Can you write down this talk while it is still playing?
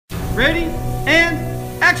Ready,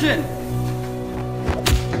 and action!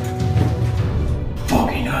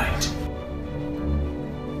 Foggy night.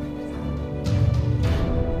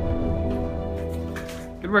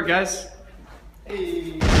 Good work, guys.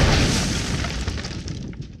 Hey.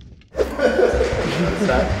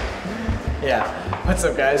 Yeah, what's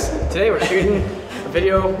up guys? Today we're shooting a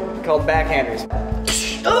video called Backhanders.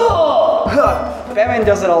 Oh! Batman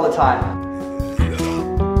does it all the time.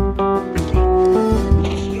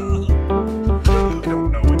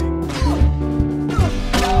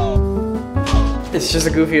 It's just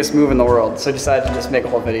the goofiest move in the world, so I decided to just make a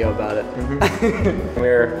whole video about it. We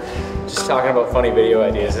were just talking about funny video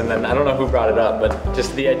ideas, and then I don't know who brought it up, but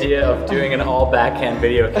just the idea of doing an all backhand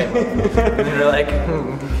video came up. And we were like,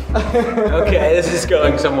 okay, this is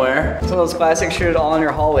going somewhere. It's one of those classic shoot it all in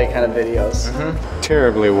your hallway kind of videos.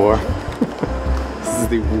 Terribly wore. This is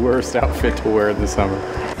the worst outfit to wear in the summer.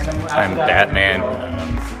 I'm Batman.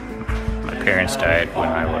 My parents died when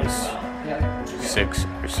I was 6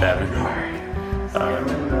 or 7.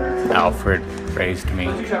 Alfred raised me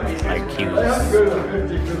like he was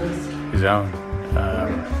his own.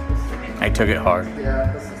 I took it hard.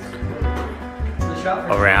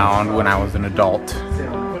 Around when I was an adult,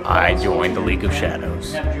 I joined the League of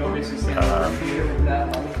Shadows.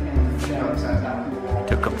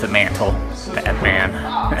 Took up the mantle, Batman.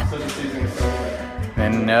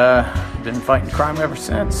 Then been fighting crime ever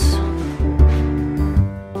since.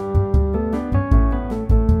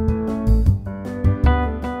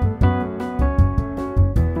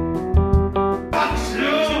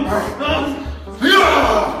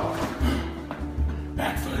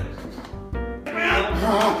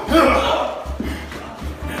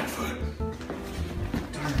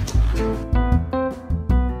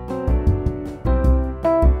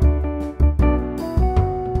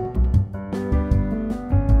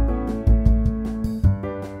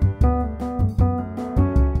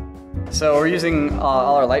 So we're using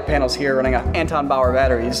all our light panels here running off Anton Bauer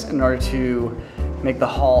batteries in order to make the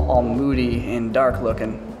hall all moody and dark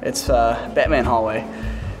looking. It's a Batman hallway.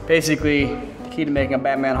 Basically, the key to making a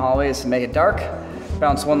Batman hallway is to make it dark,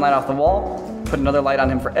 bounce one light off the wall, put another light on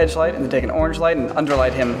him for edge light, and then take an orange light and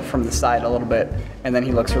underlight him from the side a little bit, and then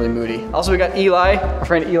he looks really moody. Also, we got Eli, our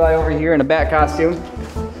friend Eli over here in a bat costume.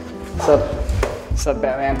 What's up? What's up,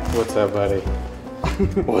 Batman? What's up, buddy?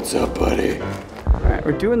 What's up, buddy? All right,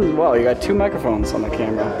 we're doing well. You got 2 microphones on the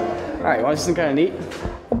camera. All right, you want to see something kind of neat?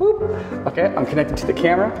 Boop. Okay, I'm connected to the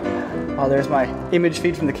camera. There's my image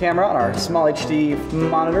feed from the camera on our small HD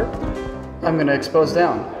monitor. I'm gonna expose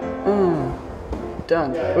down.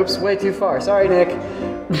 Done. Oops, way too far. Sorry, Nick.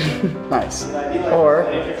 Nice. Or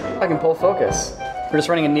I can pull focus. We're just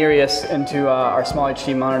running a Nereus into our small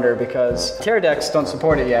HD monitor because Teradeks don't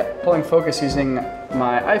support it yet. Pulling focus using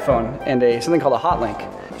my iPhone and something called a hotlink.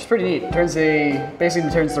 It's pretty neat. It basically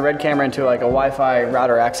turns the red camera into like a Wi-Fi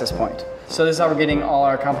router access point. So this is how we're getting all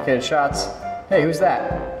our complicated shots. Hey, who's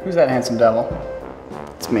that? Who's that handsome devil?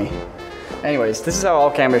 It's me. Anyways, this is how all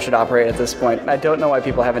cameras should operate at this point. I don't know why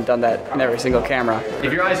people haven't done that in every single camera.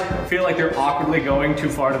 If your eyes feel like they're awkwardly going too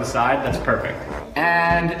far to the side, that's perfect.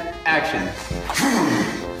 And action.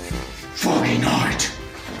 Foggy night.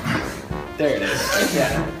 There it is.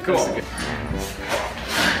 Yeah, cool.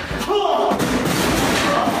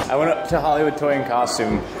 I went up to Hollywood Toy and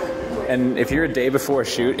Costume, and if you're a day before a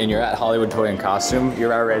shoot and you're at Hollywood Toy and Costume,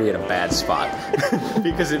 you're already at a bad spot.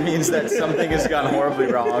 Because it means that something has gone horribly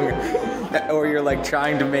wrong, or you're like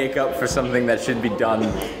trying to make up for something that should be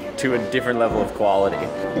done to a different level of quality.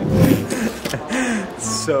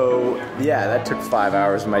 So yeah, that took 5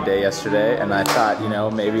 hours of my day yesterday, and I thought, you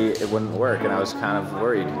know, maybe it wouldn't work, and I was kind of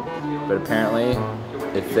worried. But apparently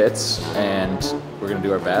it fits, and we're gonna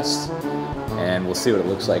do our best. And we'll see what it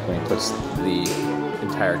looks like when he puts the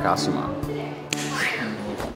entire costume on.